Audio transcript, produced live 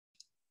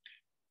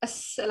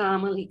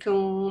Assalamu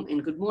alaikum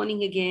and good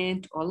morning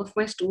again to all of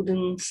my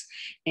students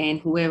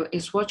and whoever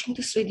is watching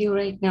this video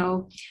right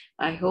now.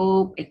 I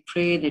hope and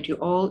pray that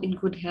you're all in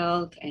good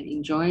health and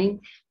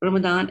enjoying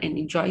Ramadan and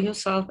enjoy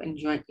yourself and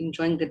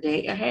enjoying the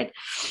day ahead,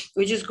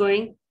 which is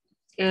going,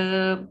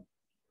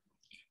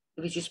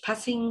 which is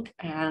passing,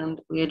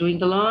 and we are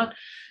doing a lot.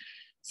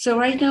 So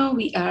right now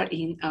we are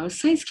in our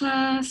science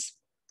class.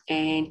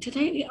 And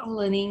today we are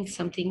learning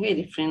something very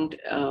different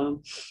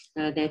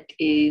that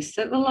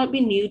will not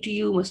be new to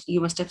you. You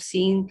must have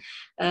seen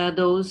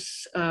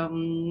those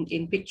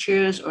in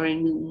pictures or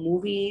in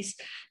movies.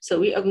 So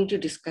we are going to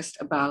discuss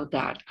about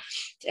that.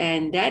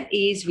 And that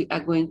is, we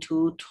are going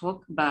to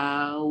talk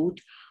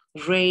about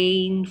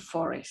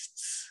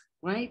rainforests,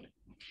 right?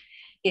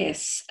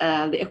 Yes,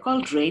 they are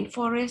called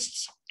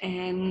rainforests.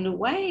 And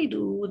why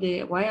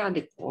are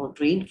they called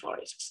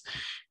rainforests?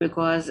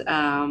 Because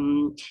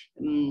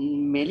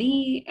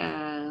many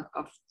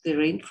of the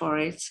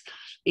rainforests,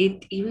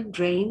 it even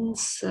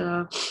rains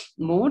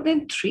more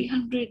than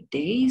 300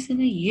 days in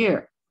a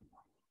year.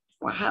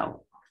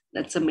 Wow,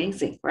 that's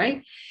amazing,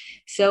 right?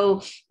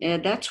 So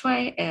that's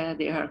why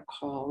they are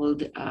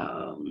called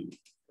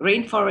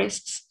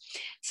rainforests.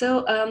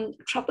 So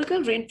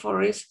tropical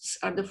rainforests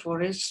are the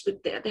forests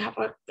with they have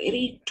like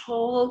very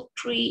tall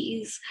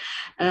trees.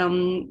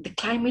 The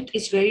climate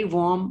is very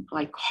warm,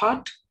 like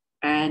hot,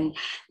 and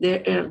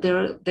there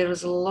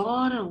is a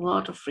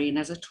lot of rain.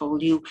 As I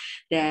told you,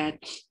 that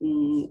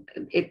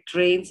it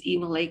rains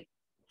even like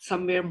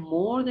somewhere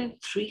more than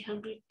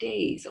 300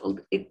 days.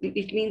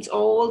 It means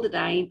all the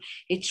time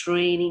it's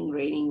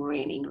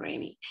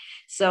raining.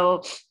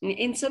 So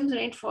in some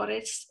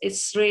rainforests,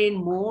 it's rain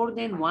more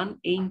than 1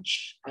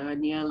 inch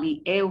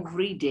nearly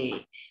every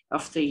day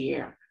of the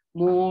year.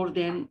 More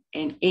than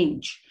an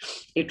inch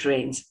it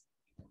rains.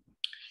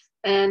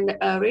 And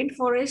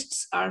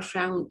rainforests are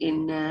found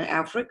in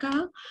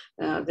Africa.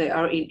 They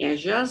are in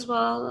Asia as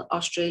well,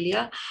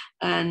 Australia,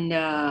 and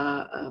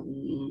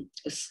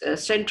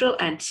Central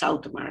and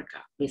South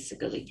America,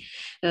 basically.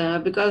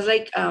 Because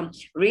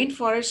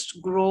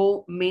rainforests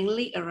grow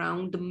mainly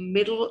around the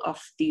middle of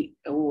the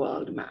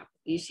world map.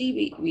 You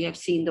see, we have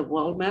seen the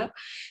world map.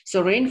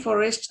 So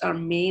rainforests are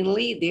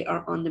mainly, they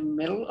are on the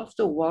middle of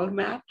the world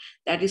map.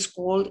 That is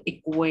called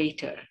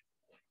equator.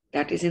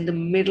 That is in the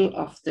middle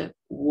of the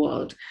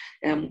world.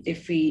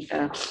 If we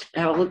have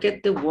a look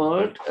at the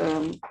world,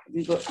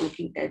 we were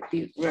looking at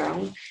the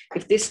round.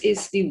 If this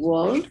is the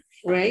world,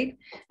 right?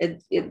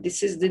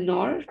 This is the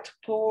North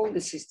Pole,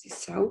 this is the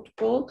South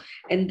Pole,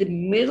 and the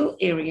middle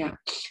area,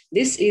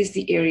 this is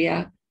the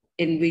area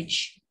in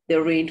which the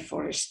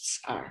rainforests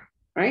are,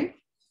 right?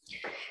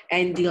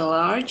 And the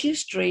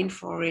largest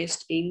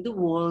rainforest in the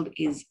world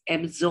is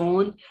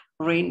Amazon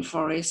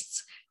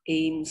rainforests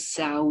in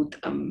South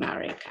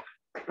America,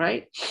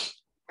 right?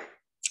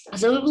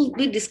 So we will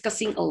be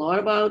discussing a lot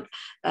about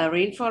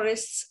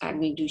rainforests. I'm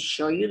going to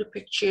show you the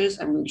pictures,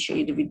 I'm going to show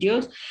you the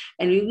videos,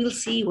 and we will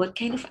see what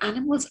kind of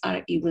animals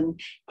are even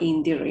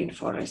in the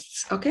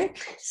rainforests, okay?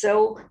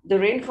 So the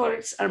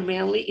rainforests are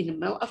mainly in the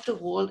middle of the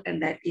world,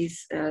 and that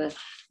is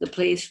the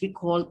place we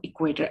call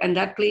equator. And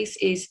that place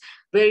is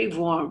very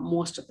warm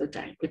most of the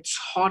time. It's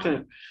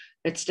hotter.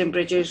 Its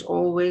temperature is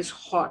always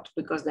hot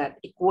because that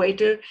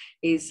equator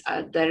is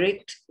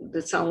direct,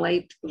 the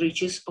sunlight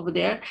reaches over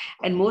there,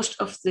 and most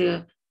of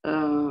the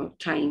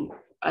time,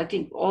 I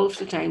think all of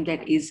the time,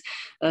 that is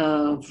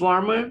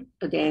warmer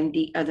than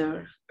the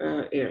other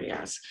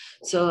areas.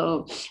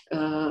 So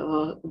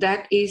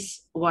that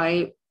is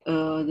why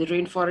the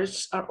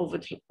rainforests are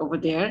over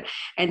there,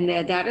 and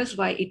that is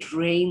why it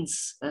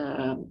rains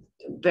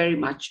very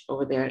much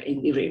over there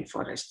in the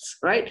rainforests,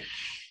 right?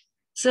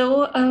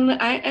 So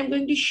I am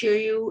going to show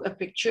you a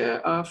picture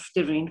of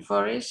the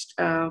rainforest.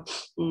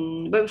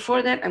 But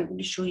before that, I'm going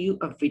to show you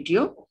a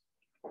video,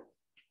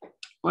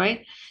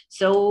 right?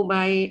 So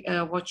by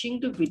watching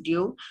the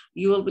video,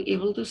 you will be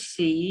able to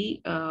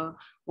see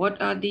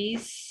what are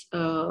these.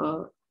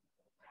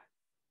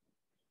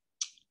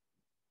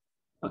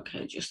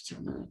 Okay, just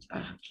a minute. I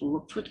have to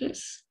look for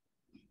this.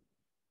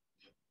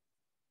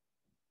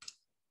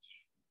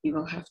 You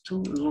will have to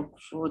look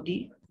for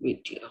the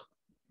video.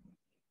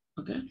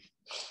 Okay.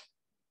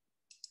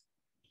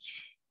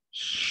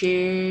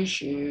 Share.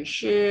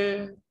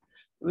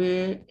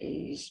 Where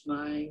is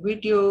my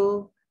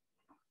video?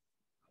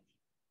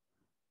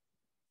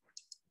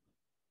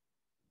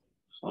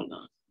 Hold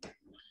on.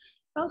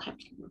 I'll have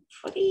to look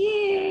for the,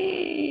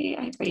 yay,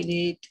 I made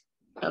it.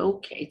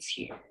 Okay, it's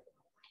here.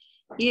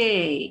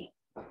 Yay.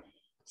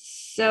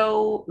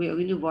 So we are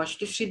going to watch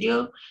this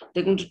video.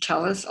 They're going to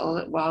tell us all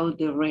about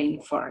the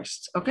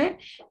rainforest. Okay,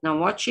 now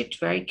watch it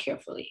very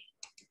carefully.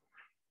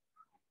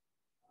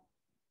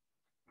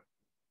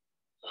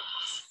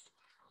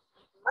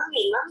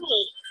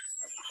 Mommy,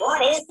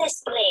 what is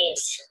this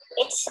place?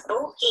 It's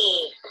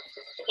spooky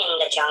in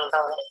the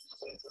jungle.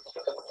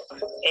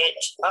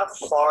 It's a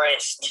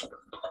forest.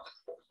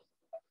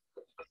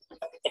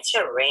 It's a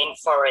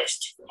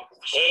rainforest.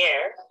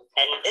 Here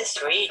in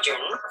this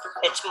region,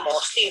 it's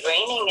mostly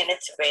raining and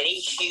it's very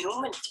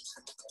humid.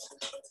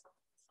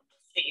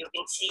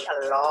 can see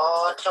a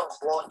lot of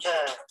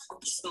water,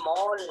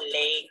 small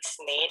lakes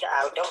made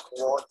out of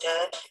water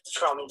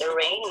from the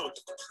rain.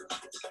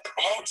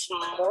 And it's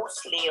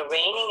mostly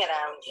raining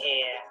around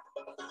here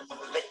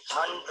with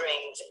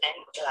thunderings and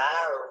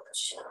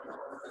clouds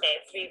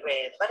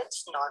everywhere. But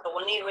it's not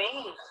only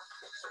rain,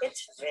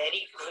 it's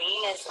very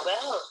green as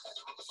well,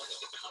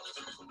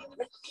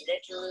 with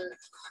little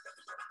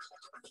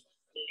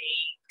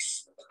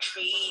lakes,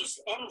 trees,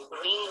 and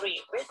greenery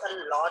with a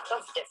lot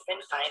of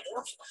different kinds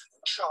of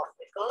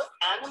tropical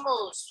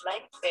animals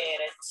like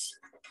parrots,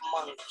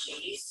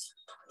 monkeys,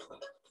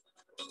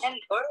 and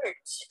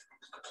birds.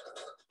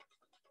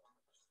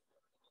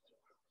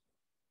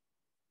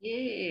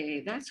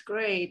 Yeah, that's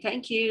great.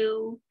 Thank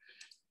you.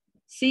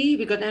 See,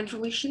 we got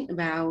information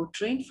about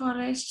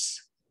rainforests,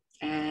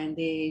 and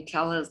they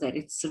tell us that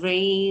it's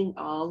rain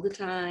all the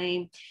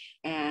time,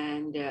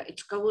 and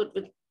it's covered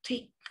with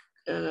thick,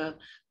 uh,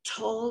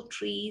 tall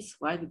trees.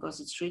 Why? Because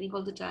it's raining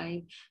all the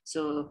time.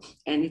 So,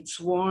 and it's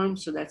warm,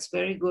 so that's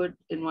very good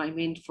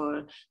environment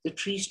for the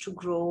trees to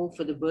grow,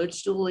 for the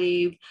birds to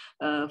live,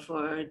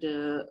 for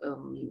the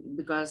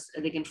because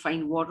they can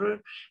find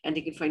water and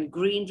they can find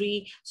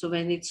greenery. So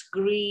when it's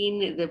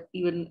green, the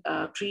even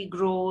tree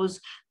grows,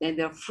 then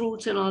there are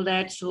fruits and all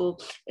that. So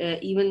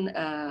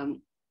even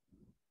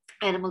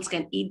animals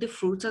can eat the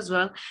fruits as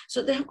well.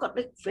 So they have got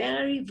like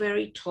very,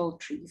 very tall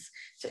trees.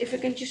 So if I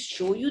can just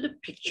show you the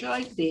picture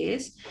like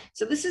this.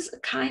 So this is a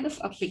kind of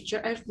a picture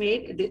I've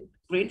made. The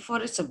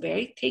rainforests are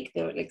very thick.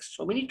 There are like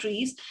so many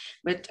trees,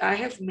 but I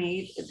have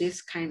made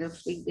this kind of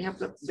thing. They have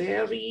got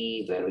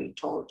very, very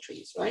tall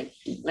trees, right?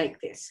 Like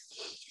this.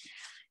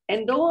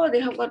 And though they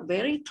have got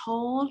very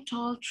tall,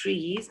 tall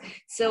trees,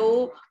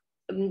 so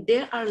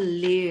there are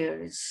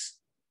layers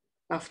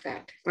of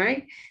that,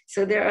 right?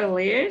 So there are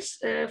layers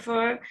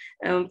for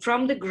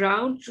from the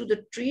ground to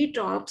the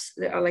treetops.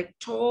 They are like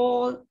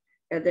tall.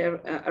 They're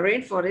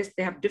rainforests.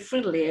 They have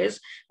different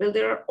layers. Well,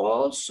 there are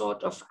all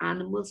sort of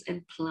animals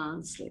and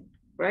plants,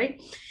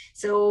 right?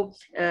 So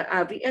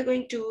we are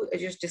going to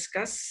just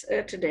discuss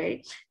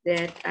today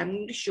that I'm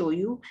going to show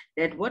you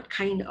that what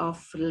kind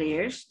of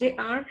layers they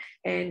are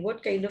and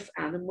what kind of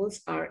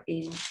animals are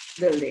in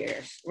the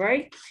layers,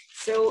 right?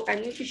 So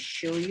I'm going to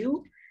show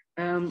you.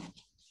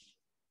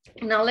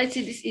 Now let's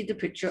see, this is the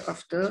picture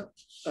of the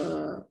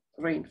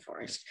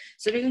rainforest.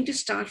 So we're going to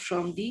start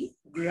from the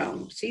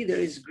ground. See,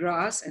 there is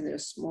grass and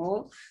there's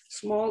small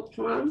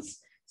plants.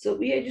 So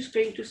we are just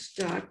going to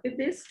start with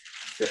this.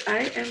 So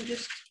I am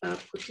just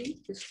putting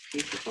this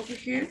paper over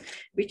here,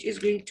 which is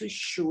going to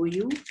show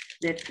you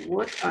that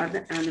what are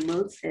the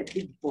animals at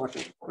the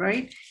bottom,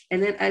 right?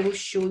 And then I will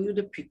show you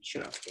the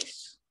picture of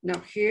this.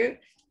 Now here,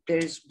 there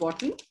is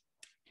bottom.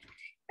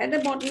 At the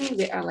bottom,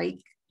 they are like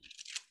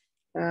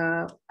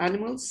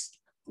animals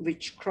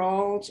which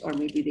crawls, or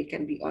maybe they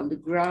can be on the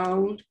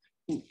ground,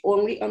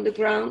 only on the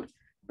ground,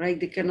 right?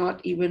 They cannot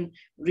even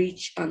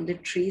reach on the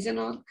trees and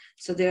all.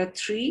 So there are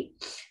three.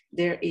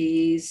 There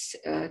is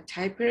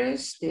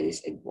Typerus, there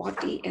is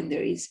Iguati, and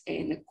there is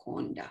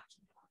Anaconda,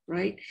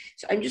 right?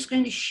 So I'm just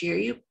going to share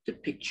you the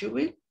picture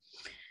with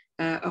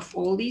of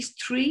all these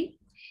three.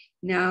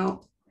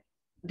 Now,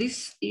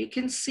 this you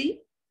can see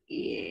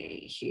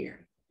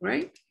here,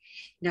 right?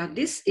 Now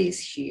this is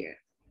here,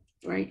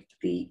 right?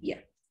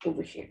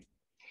 Over here.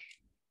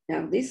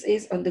 Now this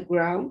is on the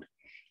ground.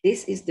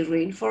 This is the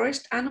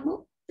rainforest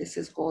animal. This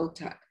is called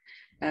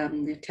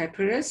the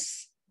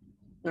Typerus,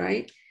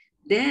 right?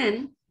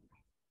 Then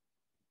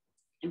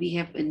we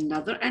have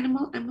another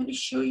animal I'm going to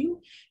show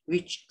you,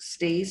 which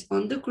stays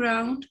on the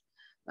ground.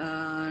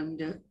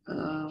 And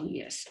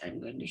yes,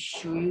 I'm going to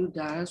show you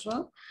that as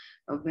well.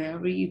 A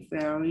very,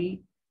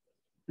 very,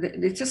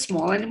 it's a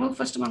small animal.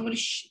 First of all, I'm going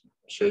to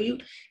show you.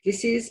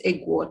 This is a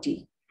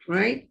guati,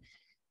 right?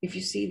 If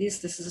you see this,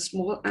 this is a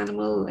small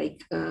animal,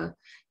 like a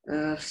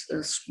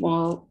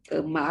small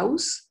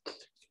mouse.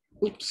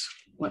 Oops,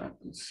 what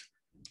happens?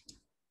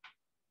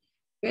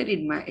 Where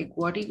did my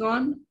iguati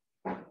gone?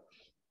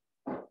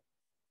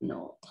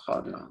 No,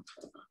 hold on.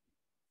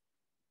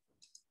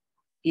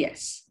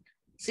 Yes,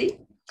 see?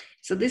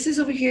 So this is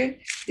over here.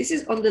 This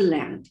is on the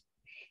land.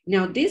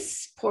 Now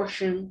this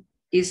portion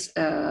is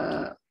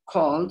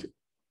called,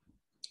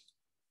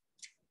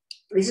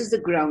 this is the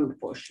ground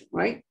portion,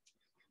 right?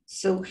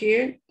 So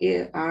here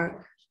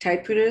are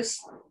Typerus,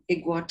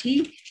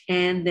 iguati,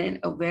 and then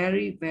a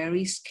very,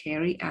 very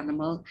scary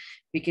animal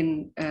we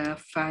can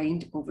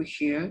find over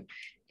here.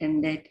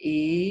 And that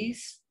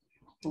is,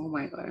 oh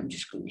my God, I'm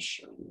just going to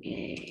show you.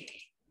 Yeah.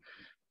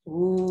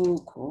 Oh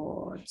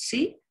God,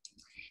 see?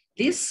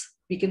 This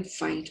we can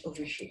find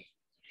over here,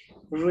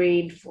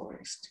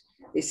 rainforest.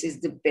 This is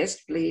the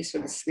best place for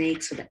the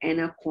snakes, for the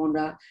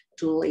anaconda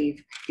to live.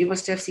 You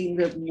must have seen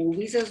the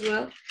movies as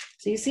well.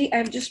 So you see,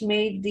 I've just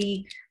made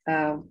the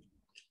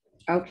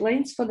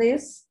outlines for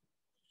this,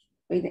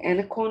 with the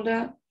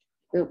anaconda,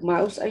 the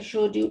mouse I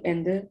showed you,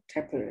 and the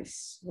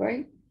Typerus,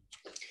 right?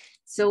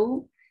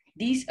 So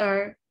these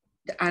are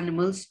the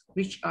animals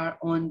which are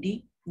on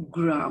the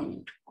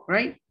ground,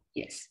 right?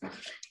 Yes,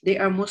 they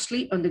are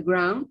mostly on the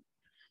ground.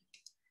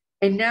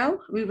 And now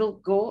we will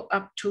go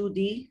up to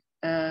the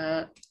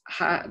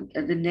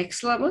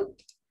next level,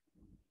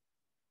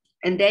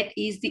 and that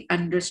is the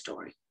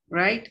understory,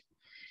 right?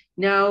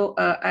 Now,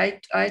 I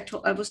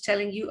was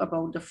telling you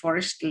about the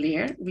forest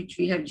layer, which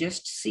we have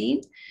just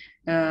seen,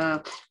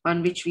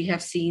 on which we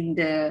have seen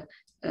the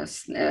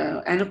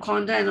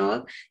anaconda and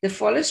all. The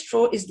forest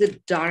floor is the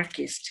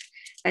darkest,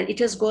 and it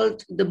has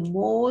got the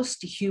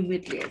most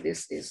humid layer.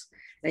 This is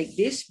like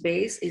this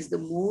base is the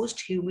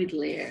most humid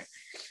layer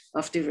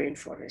of the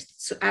rainforest.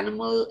 So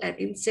animal and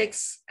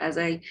insects, as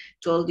I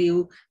told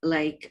you,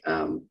 like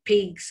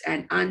pigs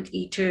and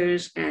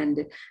anteaters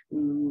and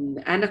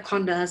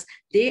anacondas,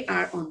 they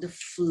are on the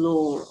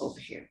floor over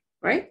here,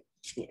 right?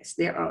 Yes,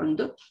 they are on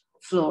the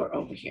floor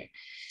over here.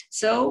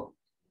 So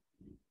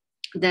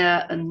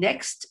the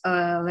next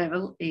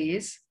level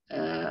is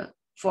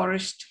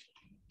forest,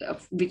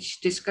 which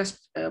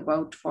discussed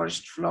about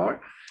forest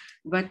floor.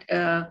 But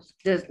the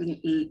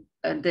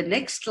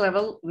next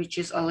level, which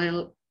is a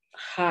little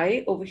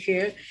high over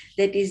here,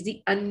 that is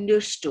the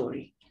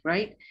understory,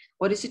 right?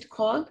 What is it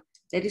called?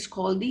 That is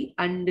called the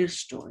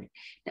understory.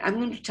 Now, I'm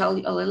going to tell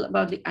you a little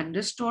about the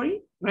understory,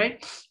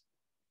 right?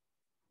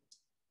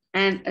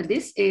 And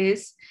this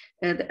is,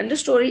 the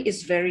understory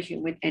is very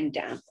humid and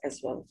damp as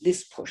well,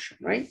 this portion,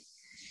 right?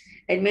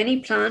 And many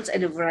plants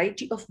and a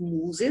variety of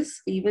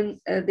mosses, even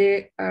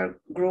there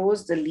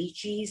grows the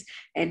lychees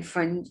and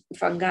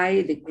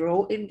fungi, they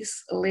grow in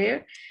this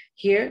layer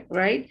here,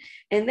 right?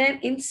 And then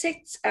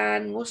insects are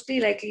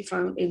mostly likely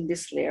found in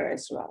this layer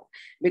as well,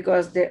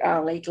 because there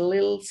are like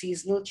little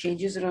seasonal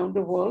changes around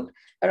the world,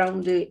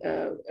 around the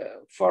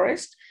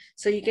forest.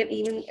 So you can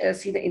even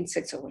see the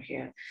insects over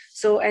here.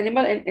 So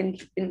animal and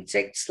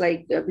insects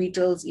like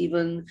beetles,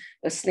 even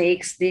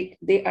snakes,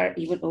 they are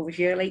even over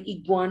here, like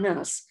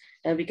iguanas.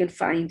 We can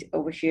find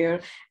over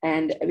here,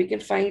 and we can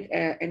find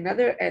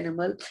another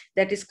animal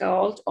that is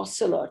called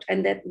ocelot,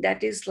 and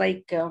that is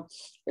like a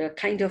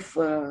kind of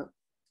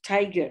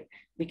tiger,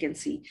 we can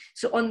see.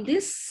 So on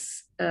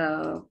this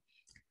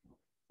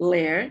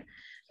layer,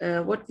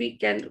 what we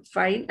can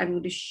find, I'm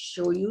going to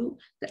show you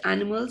the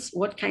animals.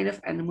 What kind of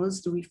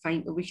animals do we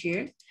find over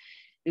here?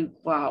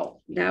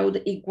 Wow, now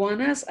the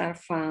iguanas are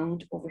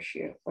found over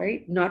here,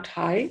 right? Not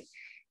high.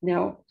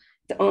 Now,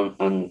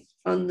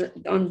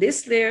 on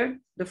this layer,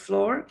 the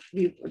floor,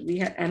 we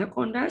have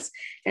anacondas,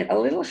 and a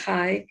little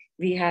high,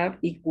 we have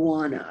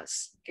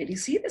iguanas. Can you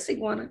see this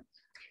iguana?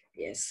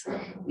 Yes,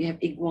 we have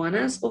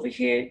iguanas over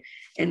here,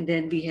 and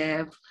then we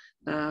have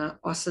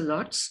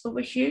ocelots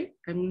over here.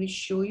 I'm going to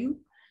show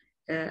you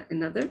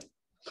another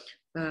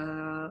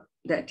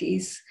that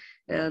is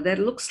that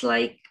looks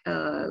like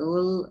a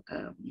little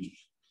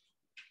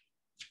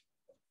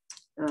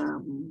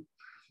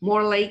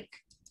more like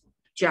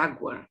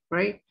jaguar,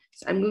 right?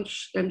 So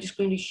I'm just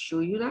going to show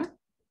you that.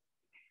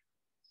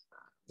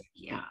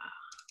 Yeah,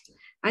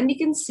 and you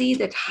can see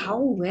that how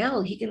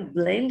well he can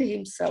blend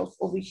himself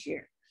over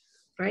here,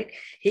 right?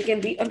 He can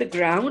be on the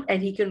ground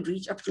and he can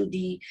reach up to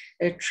the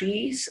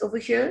trees over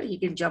here. He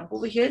can jump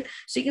over here.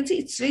 So you can see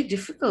it's very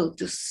difficult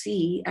to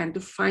see and to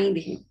find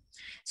him.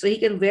 So he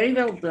can very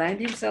well blend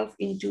himself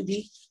into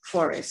the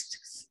forest,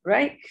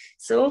 right?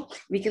 So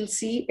we can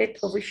see it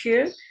over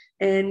here.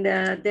 And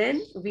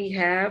then we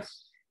have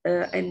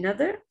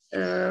another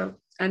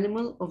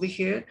animal over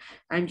here.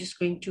 I'm just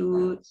going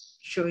to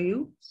show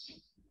you.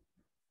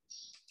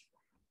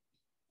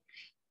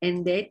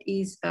 And that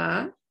is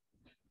a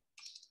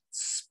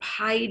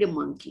spider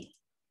monkey,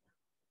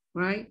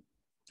 right?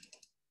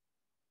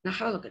 Now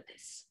have a look at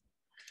this.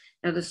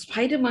 Now the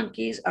spider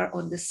monkeys are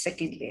on the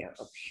second layer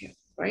of here,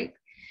 right?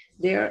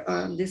 They're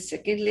on this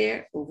second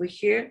layer over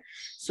here.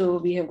 So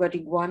we have got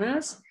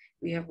iguanas,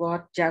 we have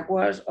got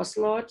jaguars,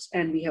 ocelots,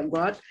 and we have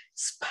got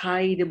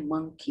spider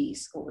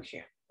monkeys over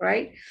here,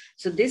 right?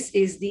 So this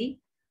is the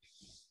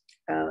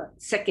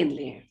second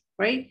layer,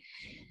 right?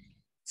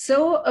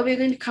 So we're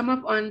going to come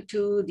up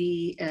onto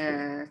the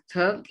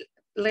third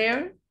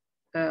layer.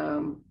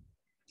 And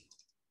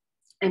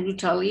to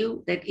tell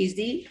you that is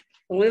the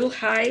little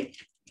high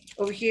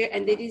over here,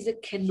 and that is a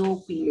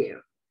canopy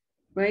layer,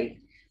 right?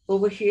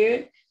 Over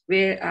here,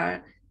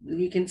 where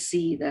you can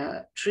see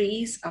the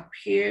trees up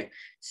here.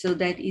 So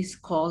that is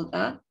called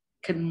a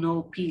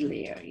canopy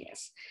layer,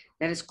 yes.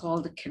 That is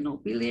called the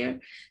canopy layer.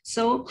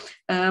 So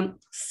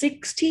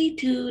 60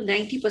 to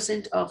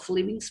 90% of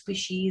living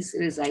species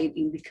reside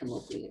in the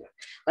canopy layer.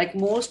 Like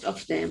most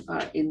of them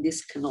are in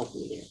this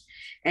canopy layer.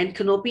 And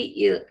canopy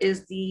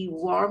is the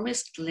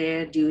warmest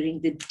layer during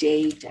the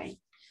daytime.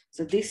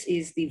 So this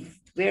is the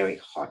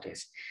very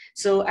hottest.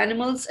 So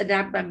animals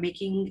adapt by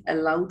making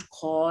loud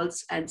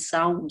calls and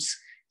sounds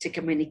to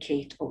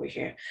communicate over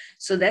here.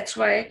 So that's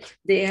why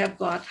they have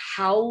got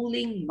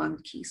howling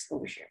monkeys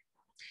over here.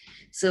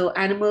 So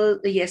animal,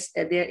 yes,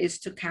 there is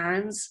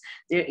toucans,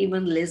 there are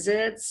even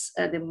lizards,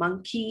 the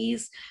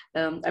monkeys.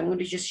 I'm going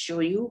to just show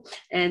you.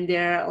 And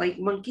there are like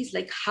monkeys,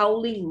 like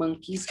howling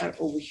monkeys are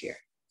over here.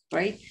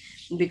 right?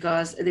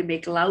 Because they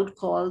make loud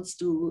calls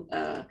to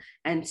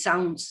and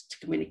sounds to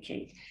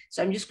communicate.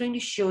 So I'm just going to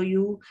show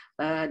you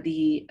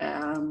the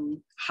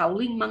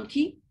howling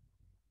monkey,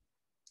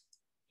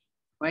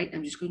 right?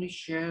 I'm just going to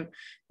share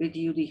with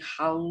you the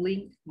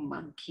howling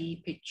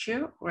monkey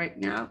picture right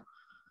now.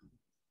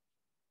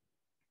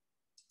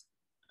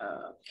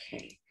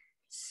 Okay,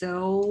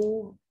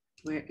 so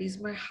where is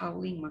my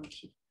howling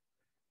monkey?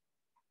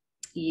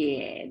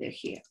 Yeah, they're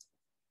here.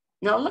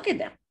 Now look at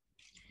them.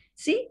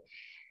 See,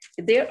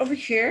 they're over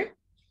here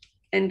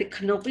and the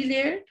canopy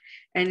there,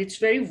 and it's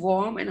very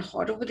warm and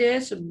hot over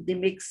there. So they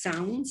make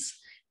sounds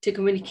to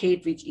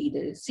communicate with each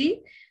other.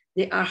 See,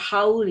 they are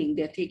howling.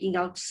 They're taking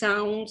out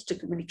sounds to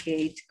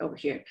communicate over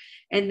here.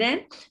 And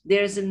then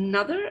there's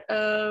another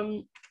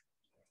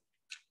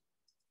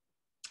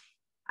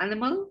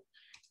animal,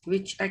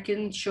 which I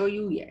can show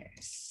you.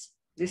 Yes,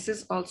 this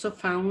is also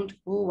found.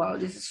 Oh, wow,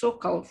 this is so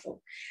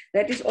colorful.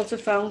 That is also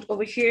found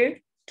over here.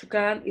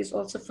 Toucan is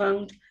also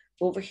found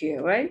over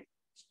here, right?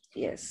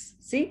 Yes,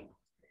 see?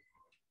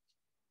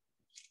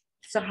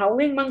 So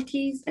howling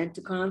monkeys and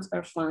toucans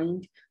are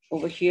found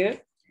over here.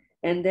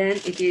 And then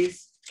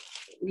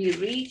we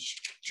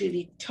reach to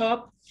the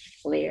top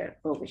layer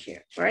over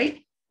here, right?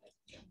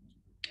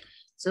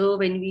 So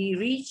when we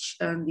reach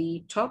on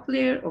the top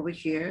layer over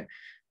here,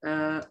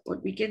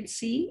 what we can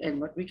see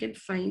and what we can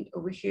find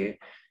over here,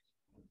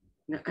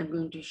 now I'm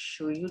going to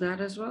show you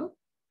that as well,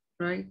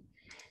 right?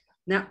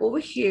 Now over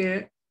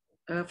here,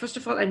 first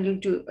of all, I'm going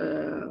to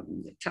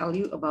tell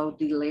you about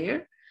the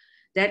layer.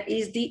 That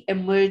is the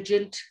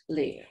emergent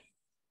layer,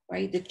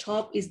 right? The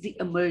top is the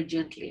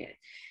emergent layer.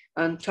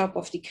 On top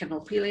of the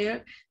canopy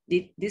layer,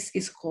 this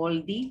is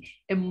called the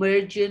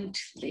emergent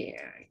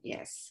layer,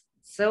 yes.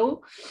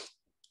 So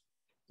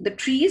the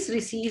trees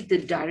receive the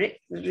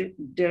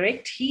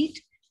direct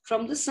heat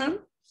from the sun.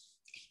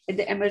 In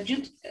the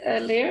emergent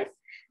layer,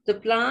 the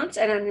plants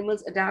and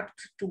animals adapt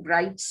to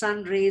bright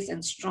sun rays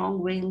and strong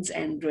winds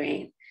and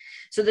rain.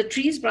 So the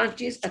tree's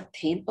branches are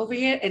thin over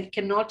here and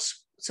cannot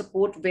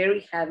support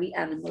very heavy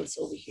animals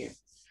over here.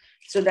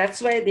 So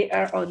that's why they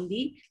are on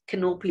the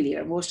canopy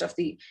layer. Most of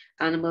the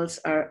animals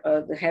are,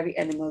 the heavy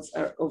animals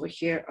are over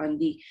here on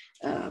the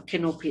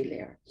canopy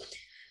layer.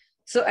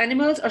 So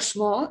animals are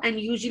small and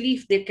usually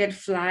they can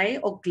fly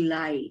or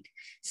glide.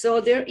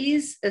 So there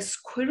is a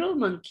squirrel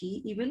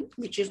monkey even,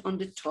 which is on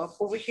the top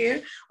over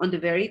here on the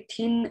very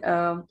thin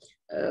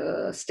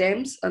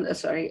stems,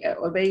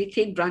 or very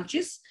thin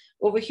branches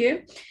over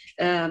here.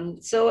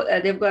 So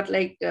they've got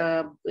like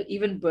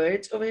even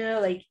birds over here,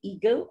 like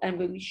eagle. I'm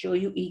going to show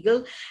you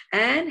eagle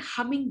and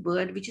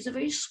hummingbird, which is a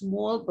very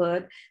small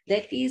bird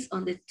that is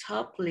on the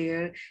top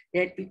layer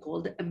that we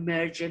call the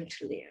emergent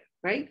layer,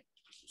 right?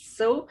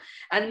 So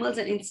animals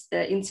and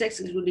insects,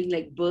 including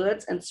like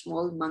birds and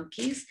small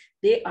monkeys,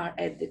 they are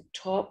at the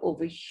top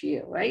over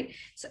here, right?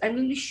 So I'm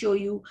going to show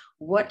you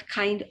what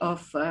kind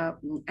of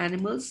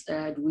animals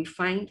do we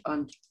find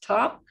on the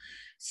top.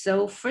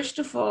 So first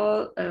of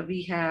all,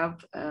 we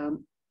have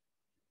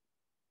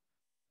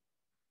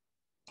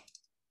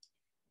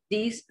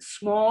these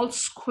small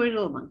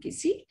squirrel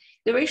monkeys. See,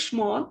 they're very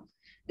small.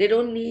 They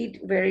don't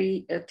need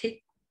very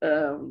thick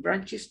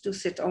branches to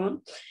sit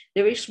on.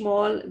 They're very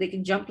small. They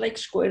can jump like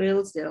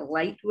squirrels. They're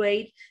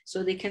lightweight,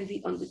 so they can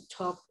be on the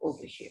top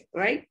over here,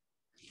 right?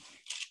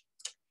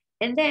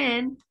 And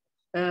then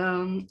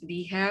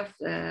we have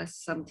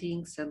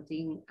something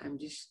I'm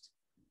just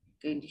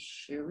going to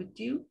share with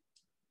you.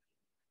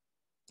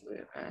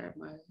 Where am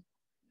I?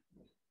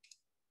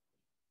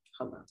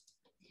 Hold on.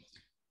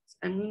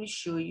 I'm going to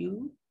show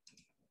you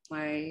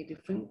my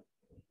different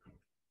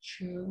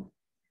show.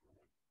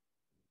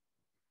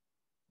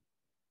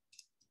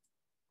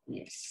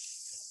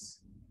 Yes.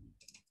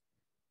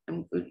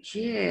 I'm good.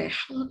 Yeah,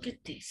 look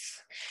at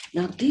this.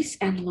 Now this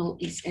animal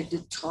is at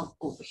the top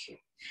over here.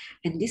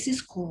 And this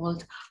is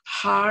called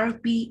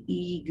harpy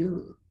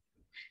eagle.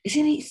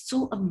 Isn't it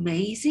so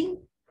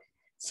amazing?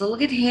 So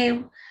look at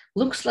him.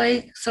 Looks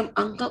like some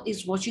uncle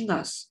is watching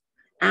us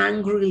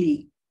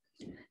angrily.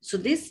 So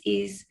this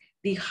is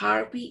the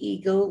harpy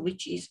eagle,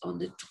 which is on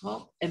the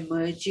top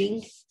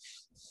emerging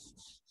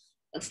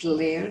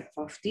layer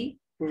of the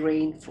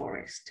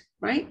rainforest,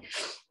 right?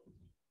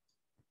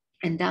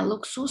 And that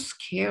looks so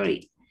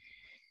scary.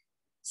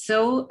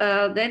 So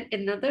then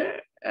another,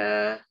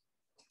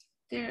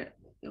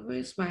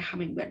 where's my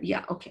hummingbird?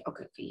 Yeah, okay,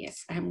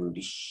 yes. I'm going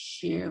to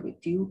share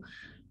with you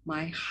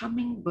my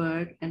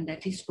hummingbird, and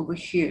that is over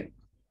here.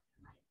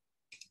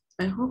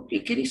 I hope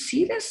can you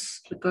see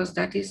this? Because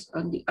that is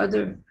on the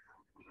other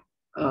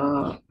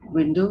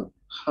window.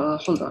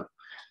 Hold on.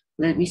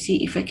 Let me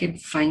see if I can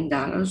find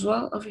that as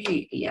well over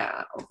here.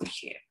 Yeah, over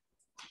here.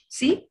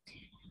 See?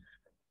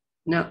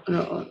 No,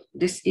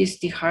 this is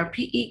the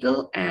harpy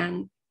eagle,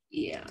 and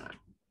yeah,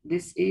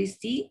 this is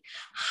the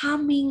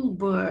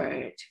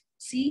hummingbird.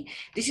 See,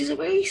 this is a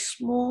very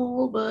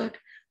small bird,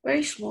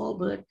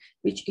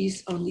 which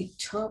is on the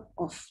top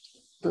of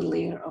the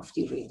layer of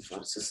the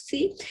rainforest. So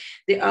see,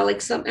 there are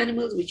like some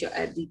animals which are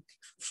at the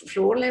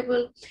floor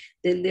level.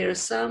 Then there are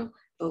some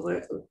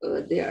over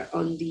they are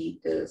on the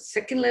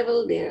second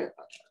level. They're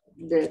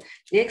the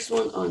next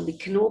one on the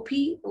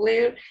canopy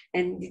layer,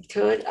 and the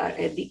third are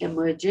at the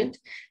emergent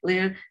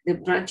layer. The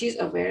branches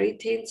are very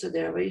thin, so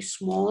they are very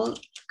small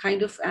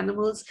kind of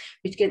animals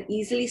which can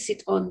easily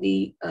sit on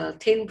the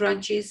thin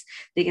branches.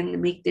 They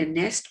can make their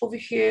nest over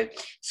here.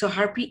 So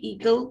harpy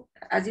eagle,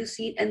 as you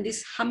see, and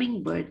this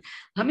hummingbird.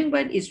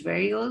 Hummingbird is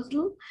very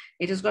little.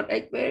 It has got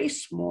a very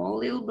small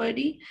little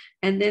body.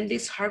 And then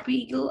this harpy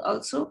eagle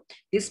also,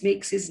 this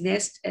makes his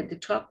nest at the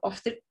top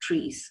of the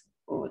trees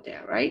over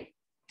there, right?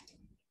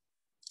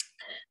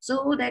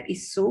 So that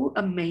is so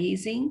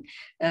amazing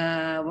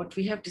what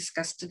we have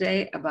discussed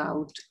today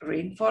about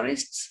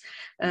rainforests.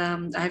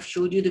 I've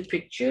showed you the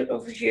picture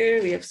over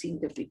here. We have seen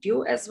the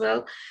video as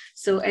well.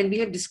 So, and we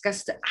have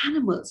discussed the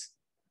animals.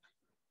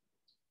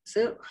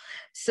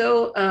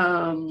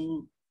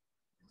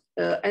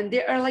 And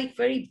they are like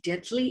very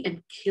deadly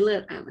and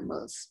killer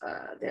animals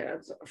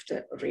there of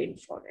the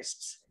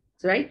rainforests,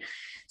 right?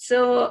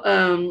 So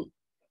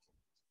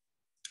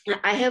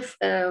I have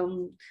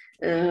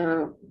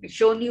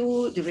shown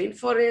you the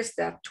rainforest,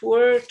 that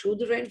tour to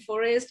the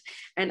rainforest,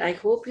 and I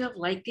hope you have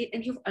liked it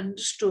and you've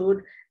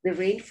understood the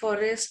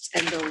rainforests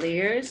and the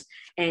layers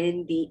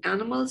and the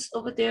animals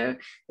over there.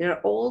 They're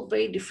all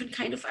very different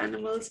kind of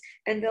animals,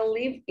 and they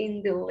live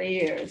in the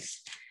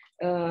layers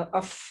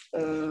of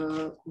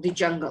the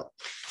jungle.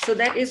 So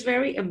that is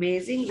very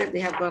amazing that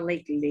they have got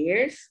like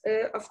layers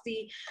of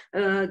the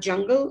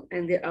jungle,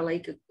 and there are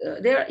like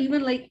there are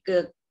even like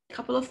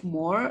couple of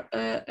more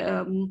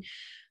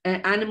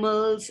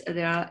animals,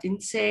 there are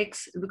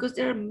insects, because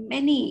there are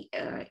many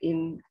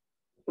in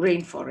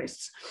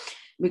rainforests,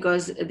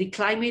 because the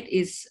climate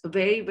is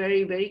very,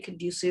 very, very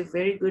conducive,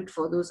 very good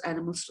for those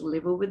animals to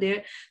live over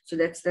there. So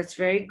that's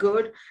very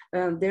good.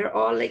 There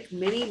are like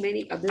many,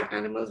 many other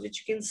animals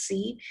which you can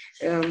see,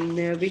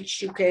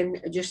 which you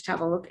can just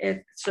have a look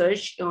at,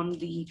 search on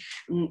the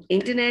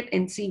internet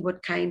and see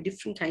what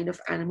different kind of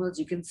animals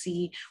you can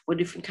see, what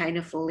different kind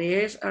of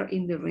layers are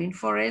in the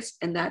rainforest.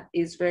 And that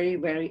is very,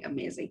 very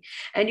amazing.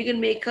 And you can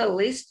make a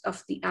list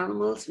of the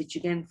animals which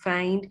you can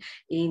find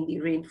in the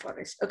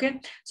rainforest.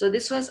 Okay, so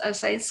this was our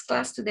science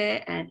class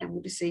today, and I'm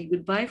going to say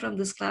goodbye from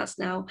this class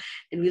now,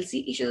 and we'll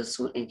see each other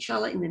soon,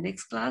 inshallah, in the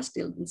next class.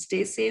 Till then,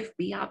 stay safe,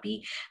 be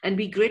happy, and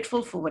be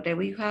grateful for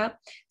whatever you have.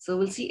 So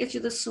we'll see each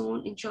other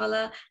soon,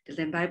 inshallah. Till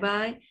then, bye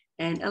bye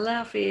and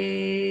Allah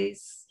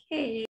Hafiz. Hey.